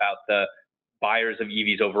bit about the buyers of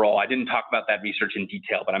EVs overall. I didn't talk about that research in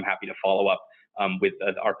detail, but I'm happy to follow up with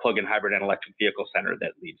our plug-in hybrid and electric vehicle center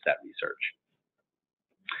that leads that research.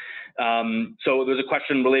 So there's a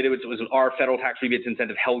question related to, was our federal tax rebates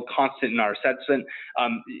incentive held constant in our assessment?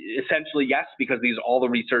 Essentially, yes, because these all the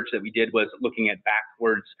research that we did was looking at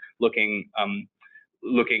backwards looking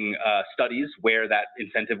studies where that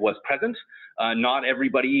incentive was present. Not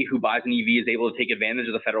everybody who buys an EV is able to take advantage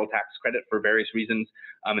of the federal tax credit for various reasons,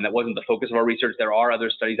 and that wasn't the focus of our research. There are other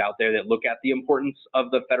studies out there that look at the importance of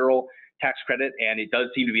the federal tax credit, and it does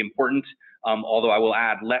seem to be important, although I will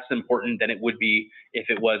add less important than it would be if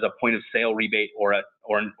it was a point of sale rebate or a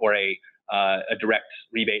direct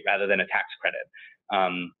rebate rather than a tax credit.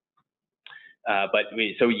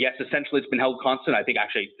 So yes, essentially it's been held constant. I think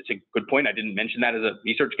actually it's a good point. I didn't mention that as a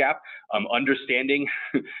research gap. Understanding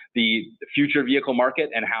the future vehicle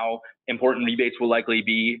market and how important rebates will likely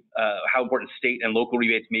be, how important state and local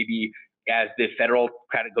rebates may be as the federal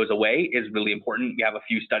credit goes away is really important. We have a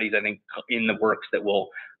few studies, I think, in the works that will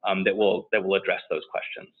address those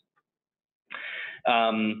questions.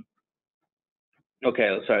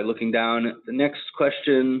 Okay, sorry, looking down. The next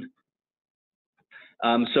question.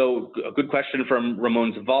 So a good question from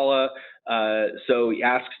Ramon Zavala. So he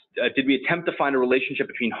asks, did we attempt to find a relationship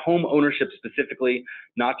between home ownership specifically,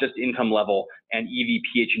 not just income level, and EV,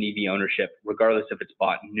 PH&EV ownership, regardless if it's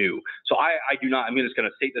bought new? So I do not, I'm just going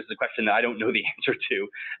to state this as a question that I don't know the answer to.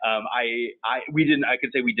 I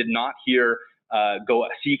could say we did not here go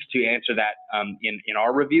seek to answer that in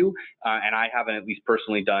our review, and I haven't at least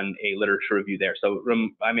personally done a literature review there. So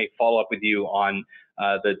I may follow up with you on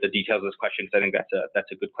the details of this question, because I think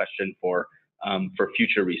that's a good question for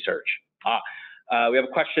future research. We have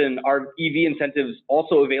a question: are EV incentives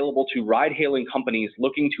also available to ride-hailing companies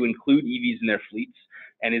looking to include EVs in their fleets?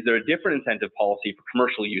 And is there a different incentive policy for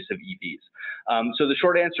commercial use of EVs? So the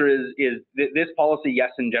short answer is this policy,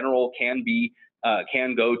 yes, in general, can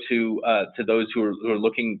go to those who are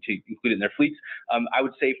looking to include it in their fleets. I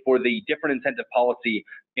would say for the different incentive policy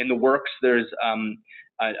in the works, there's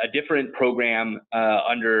a different program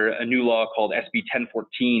under a new law called SB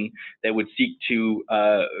 1014 that would seek to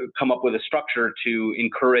come up with a structure to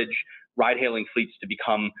encourage ride-hailing fleets to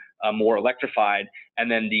become more electrified,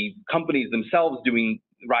 and then the companies themselves doing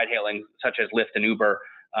ride-hailing, such as Lyft and Uber,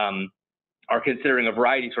 are considering a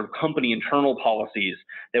variety of sort of company internal policies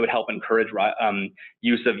that would help encourage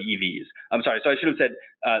use of EVs. I'm sorry, so I should have said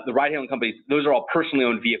the ride-hailing companies, those are all personally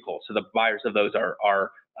owned vehicles, so the buyers of those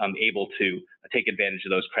are able to take advantage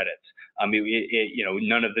of those credits. You know,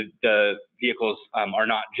 none of the vehicles are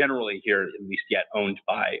not generally here, at least yet, owned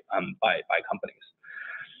by companies.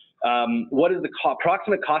 What is the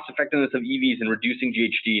approximate cost effectiveness of EVs in reducing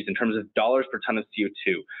GHGs in terms of dollars per ton of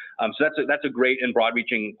CO2? So that's a great and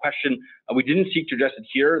broad-reaching question. We didn't seek to address it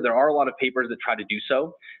here. There are a lot of papers that try to do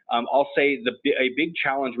so. I'll say a big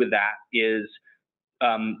challenge with that is,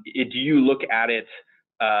 do you look at it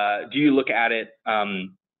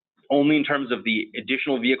only in terms of the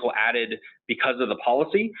additional vehicle added because of the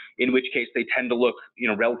policy, in which case they tend to look, you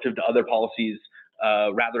know, relative to other policies,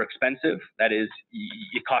 rather expensive. That is,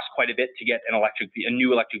 it costs quite a bit to get a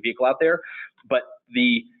new electric vehicle out there. But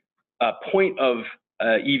the point of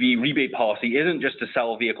EV rebate policy isn't just to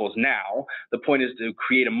sell vehicles now. The point is to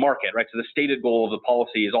create a market, right? So the stated goal of the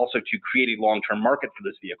policy is also to create a long-term market for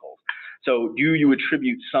those vehicles. So do you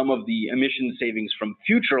attribute some of the emission savings from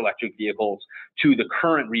future electric vehicles to the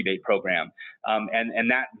current rebate program?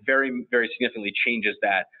 And that very, very significantly changes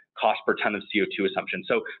that cost per ton of CO2 assumption.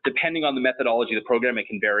 So depending on the methodology of the program, it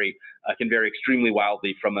can vary extremely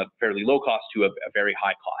wildly from a fairly low cost to a very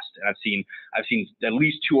high cost. And I've seen at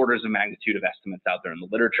least 2 orders of magnitude of estimates out there in the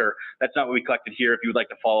literature. That's not what we collected here. If you would like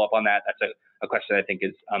to follow up on that, that's a question I think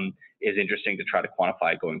is interesting to try to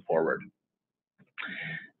quantify going forward.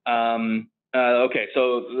 Okay,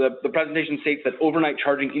 so the presentation states that overnight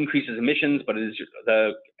charging increases emissions, but it is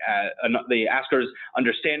the asker's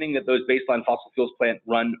understanding that those baseline fossil fuels plants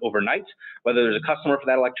run overnight, whether there's a customer for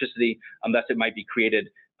that electricity, thus it might be created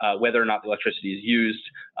whether or not the electricity is used.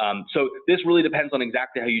 So this really depends on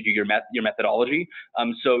exactly how you do your methodology.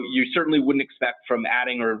 So you certainly wouldn't expect from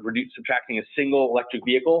adding or subtracting a single electric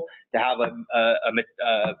vehicle to have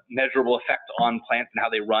a measurable effect on plants and how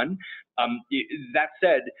they run. That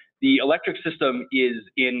said, the electric system is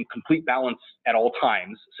in complete balance at all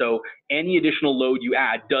times. So any additional load you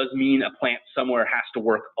add does mean a plant somewhere has to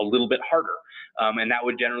work a little bit harder. And that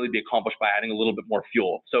would generally be accomplished by adding a little bit more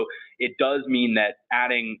fuel. So it does mean that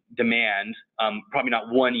adding demand, probably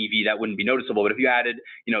not one EV, that wouldn't be noticeable, but if you added,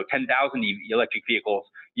 10,000 electric vehicles,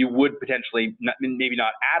 you would potentially maybe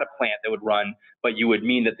not add a plant that would run, but you would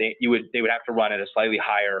mean that they would have to run at a slightly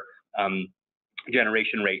higher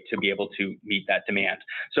generation rate to be able to meet that demand.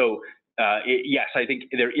 So yes, I think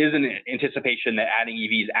there is an anticipation that adding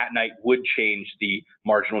EVs at night would change the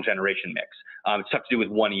marginal generation mix. It's tough to do with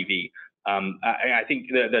one EV. I think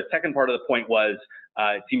the second part of the point was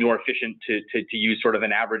it seems more efficient to use sort of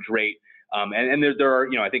an average rate. And there are,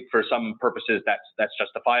 I think for some purposes that's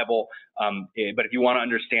justifiable. But if you want to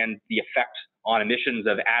understand the effect on emissions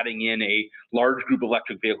of adding in a large group of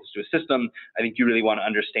electric vehicles to a system, I think you really want to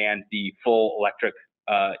understand the full electric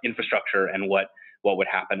infrastructure and what would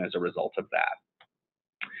happen as a result of that.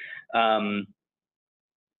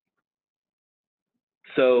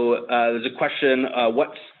 So there's a question,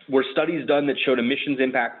 were studies done that showed emissions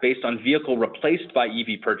impact based on vehicle replaced by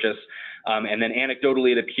EV purchase? And then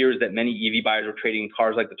anecdotally, it appears that many EV buyers are trading in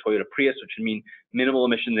cars like the Toyota Prius, which would mean minimal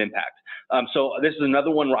emissions impact. So this is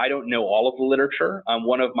another one where I don't know all of the literature.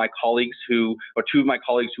 One of my colleagues two of my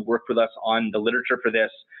colleagues who worked with us on the literature for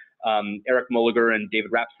this, Eric Mulliger and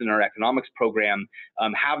David Rapston in our economics program,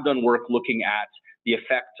 have done work looking at the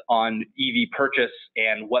effect on EV purchase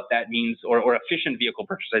and what that means, or efficient vehicle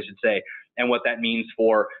purchase, I should say, and what that means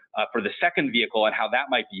for the second vehicle and how that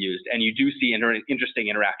might be used. And you do see interesting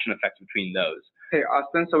interaction effects between those. Hey,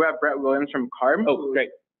 Austin, so we have Brett Williams from CARB. Oh, great.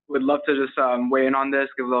 Would love to just weigh in on this,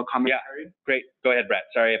 give a little commentary. Yeah, great. Go ahead, Brett.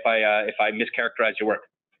 Sorry if I mischaracterized your work.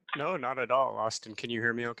 No, not at all. Austin, can you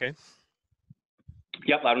hear me okay?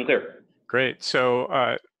 Yep, loud and clear. Great.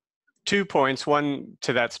 So 2 points, one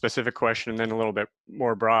to that specific question and then a little bit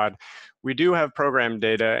more broad. We do have program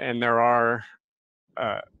data, and there are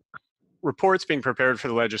reports being prepared for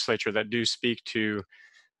the legislature that do speak to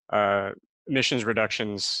emissions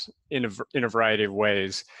reductions in a variety of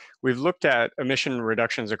ways. We've looked at emission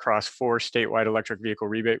reductions across 4 statewide electric vehicle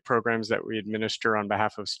rebate programs that we administer on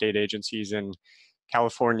behalf of state agencies in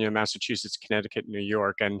California, Massachusetts, Connecticut, New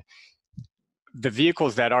York. And the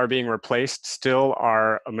vehicles that are being replaced still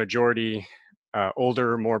are a majority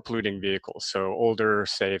older, more polluting vehicles. So older,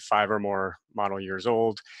 say 5 or more model years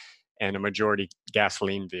old, and a majority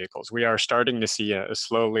gasoline vehicles. We are starting to see a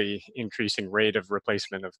slowly increasing rate of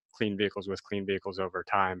replacement of clean vehicles with clean vehicles over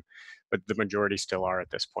time, but the majority still are at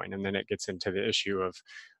this point. And then it gets into the issue of,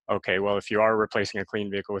 okay, well, if you are replacing a clean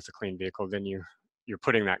vehicle with a clean vehicle, then you're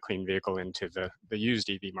putting that clean vehicle into the used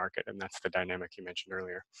EV market, and that's the dynamic you mentioned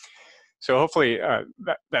earlier. So hopefully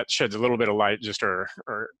that sheds a little bit of light, just or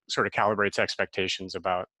sort of calibrates expectations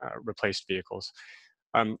about replaced vehicles.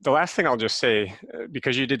 The last thing I'll just say,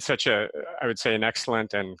 because you did such I would say, an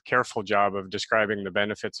excellent and careful job of describing the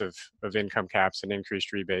benefits of income caps and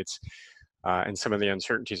increased rebates and some of the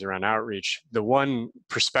uncertainties around outreach, the only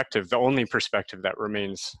perspective that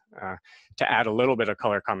remains to add a little bit of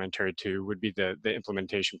color commentary to would be the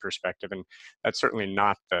implementation perspective. And that's certainly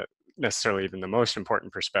not necessarily even the most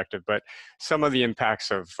important perspective, but some of the impacts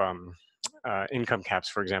of income caps,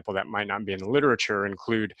 for example, that might not be in the literature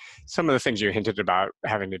include some of the things you hinted about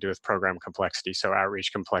having to do with program complexity, so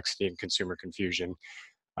outreach complexity and consumer confusion,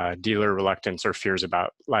 dealer reluctance or fears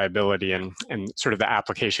about liability, and sort of the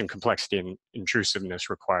application complexity and intrusiveness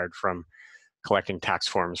required from collecting tax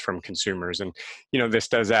forms from consumers. And this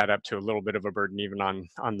does add up to a little bit of a burden even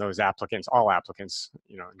on those applicants, all applicants,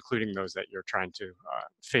 including those that you're trying to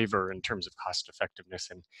favor in terms of cost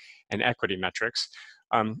effectiveness and equity metrics.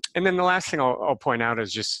 And then the last thing I'll point out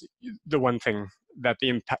is just the one thing that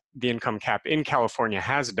the income cap in California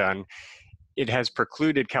has done. It has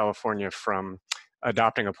precluded California from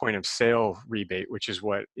adopting a point of sale rebate, which is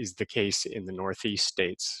what is the case in the Northeast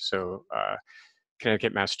states. So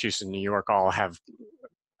Connecticut, Massachusetts, and New York all have,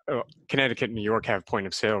 Connecticut and New York have point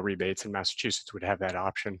of sale rebates, and Massachusetts would have that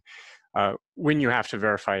option. When you have to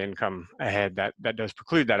verify income ahead, that does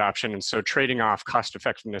preclude that option. And so trading off cost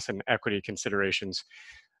effectiveness and equity considerations,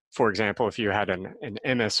 for example, if you had an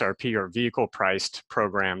MSRP or vehicle priced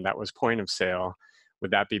program that was point of sale,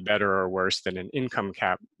 would that be better or worse than an income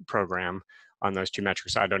cap program on those 2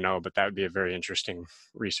 metrics? I don't know, but that would be a very interesting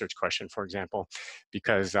research question, for example,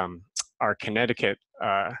 because our Connecticut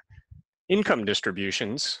Income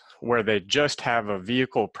distributions, where they just have a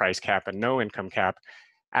vehicle price cap and no income cap,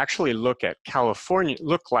 actually look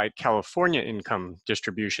like California income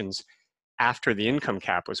distributions after the income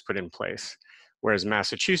cap was put in place, whereas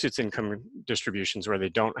Massachusetts income distributions, where they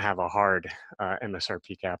don't have a hard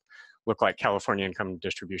MSRP cap, look like California income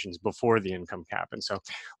distributions before the income cap. And so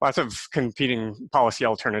lots of competing policy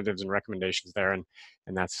alternatives and recommendations there, and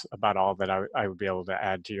that's about all that I would be able to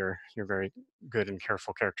add to your very good and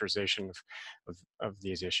careful characterization of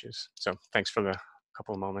these issues. So thanks for the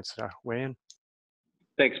couple of moments to weigh in.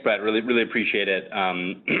 Thanks, Brett. Really appreciate it,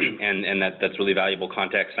 and that's really valuable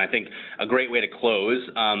context. And I think a great way to close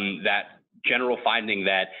that general finding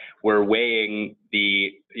that we're weighing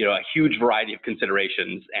a huge variety of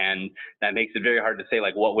considerations, and that makes it very hard to say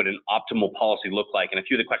like what would an optimal policy look like. And a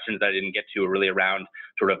few of the questions that I didn't get to are really around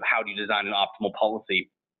sort of how do you design an optimal policy.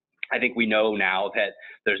 I think we know now that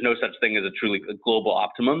there's no such thing as a truly global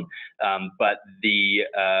optimum, but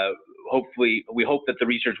hopefully we hope that the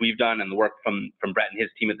research we've done and the work from Brett and his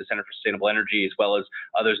team at the Center for Sustainable Energy, as well as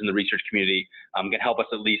others in the research community, can help us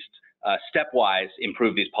at least stepwise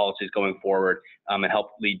improve these policies going forward, and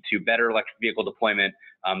help lead to better electric vehicle deployment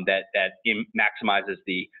that maximizes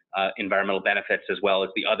the environmental benefits, as well as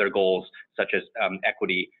the other goals such as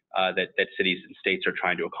equity that cities and states are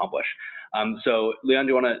trying to accomplish. So Leon,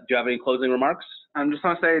 do you have any closing remarks? I just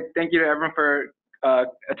want to say thank you to everyone for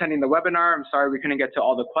attending the webinar. I'm sorry we couldn't get to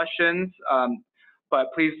all the questions, but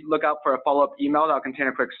please look out for a follow-up email that'll contain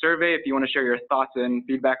a quick survey if you want to share your thoughts and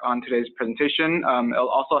feedback on today's presentation. It'll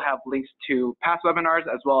also have links to past webinars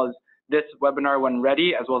as well as this webinar when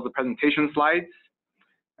ready, as well as the presentation slides.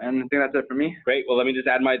 And I think that's it for me. Great. Well, let me just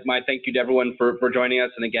add my thank you to everyone for joining us.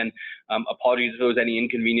 And again, apologies if there was any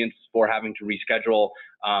inconvenience for having to reschedule,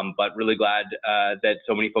 but really glad that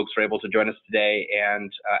so many folks were able to join us today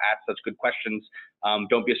and ask such good questions.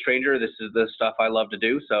 Don't be a stranger. This is the stuff I love to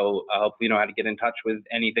do. So hopefully you know how to get in touch with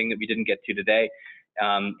anything that we didn't get to today.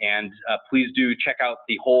 And please do check out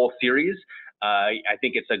the whole series. I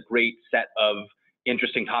think it's a great set of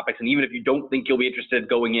interesting topics. And even if you don't think you'll be interested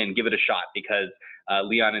going in, give it a shot, because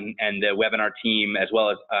Leon and the webinar team, as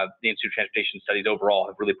well as the Institute of Transportation Studies overall,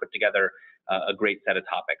 have really put together a great set of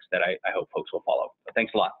topics that I hope folks will follow. So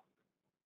thanks a lot.